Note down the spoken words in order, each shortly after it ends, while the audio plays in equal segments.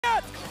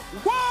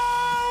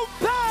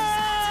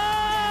Wolfpack!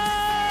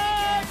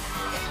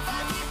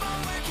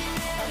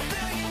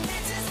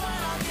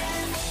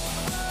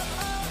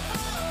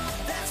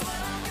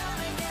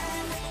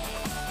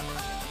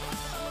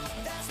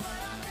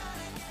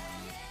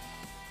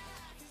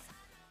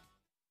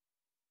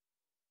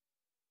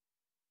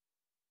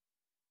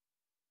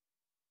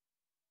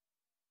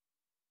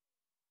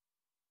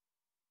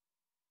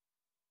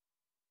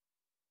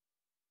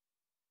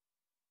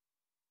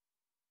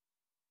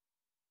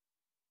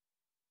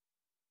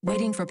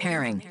 Waiting for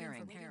pairing.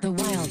 The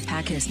wild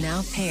pack is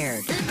now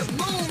paired. In the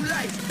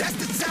moonlight, that's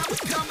the time we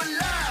come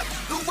alive.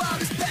 The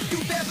wildest pack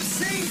you've ever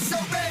seen, so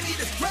ready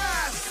to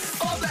thrive.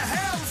 All the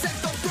hounds that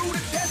go through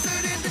the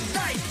desert in the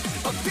night.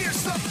 A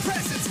fearsome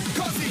presence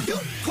causing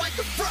you quite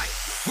the fright.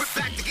 We're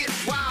back to get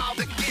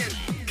wild again.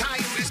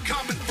 Coyotes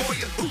coming for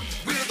you. Ooh,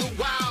 we're the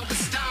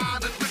wildest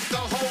style and with the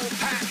whole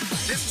pack.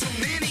 There's too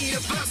many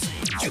of us.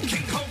 You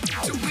can't hope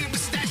to win. We're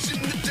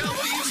stashing the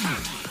W's.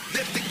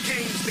 Let the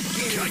games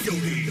begin.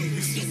 Coyotes.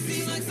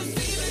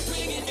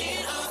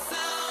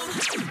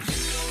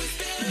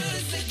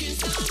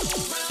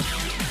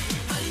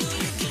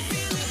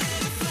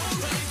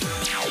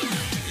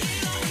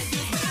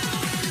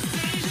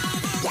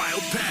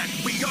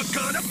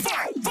 Gonna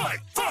fight, fight,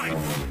 fight!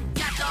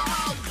 Got the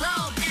whole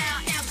globe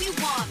now, and we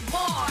want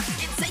more.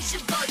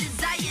 Insatiable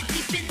desire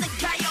deep in the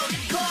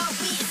coyote core.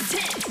 We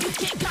intend, you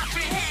can't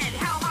comprehend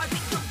how hard we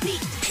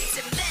compete.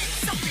 It's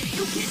immense, something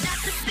you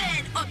cannot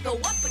defend or go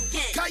up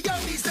against.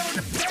 Coyotes on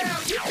the prowl,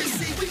 you can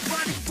see we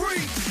running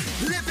free.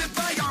 Living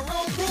by our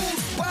own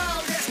rules,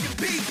 wild as can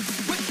be.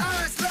 With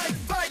eyes like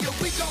fire,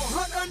 we gon'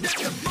 hunt under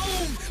the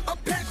moon. A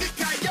pack of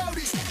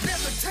coyotes,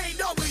 never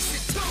tamed, always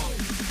in tune.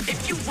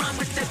 If you run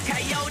with the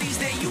coyotes,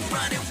 then you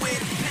running with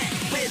a pack.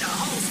 With a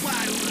whole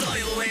squad who's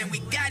loyal, and we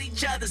got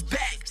each other's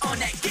backs. On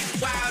that get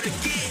wild or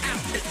get out,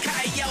 the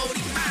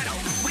coyote motto.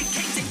 We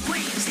kings and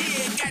queens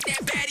here, got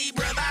that baddie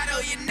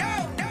bravado, you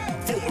know.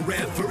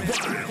 Forever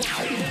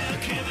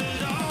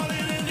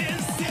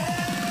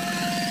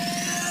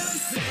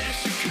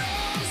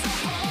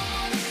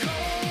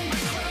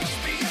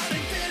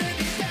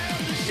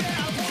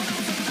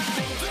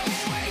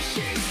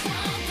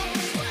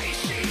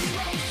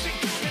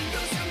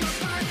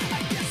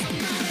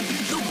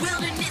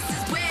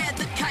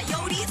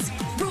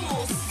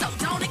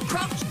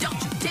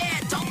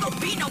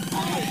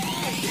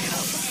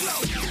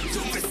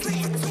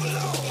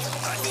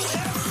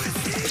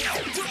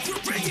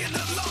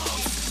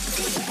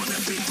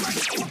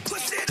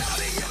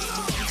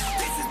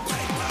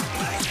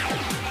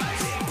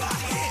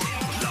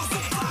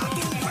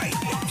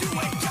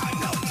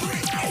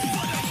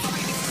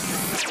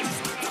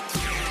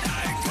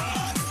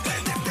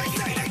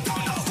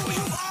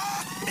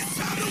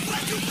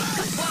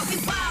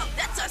wild.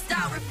 That's our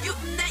style,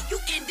 refuting that you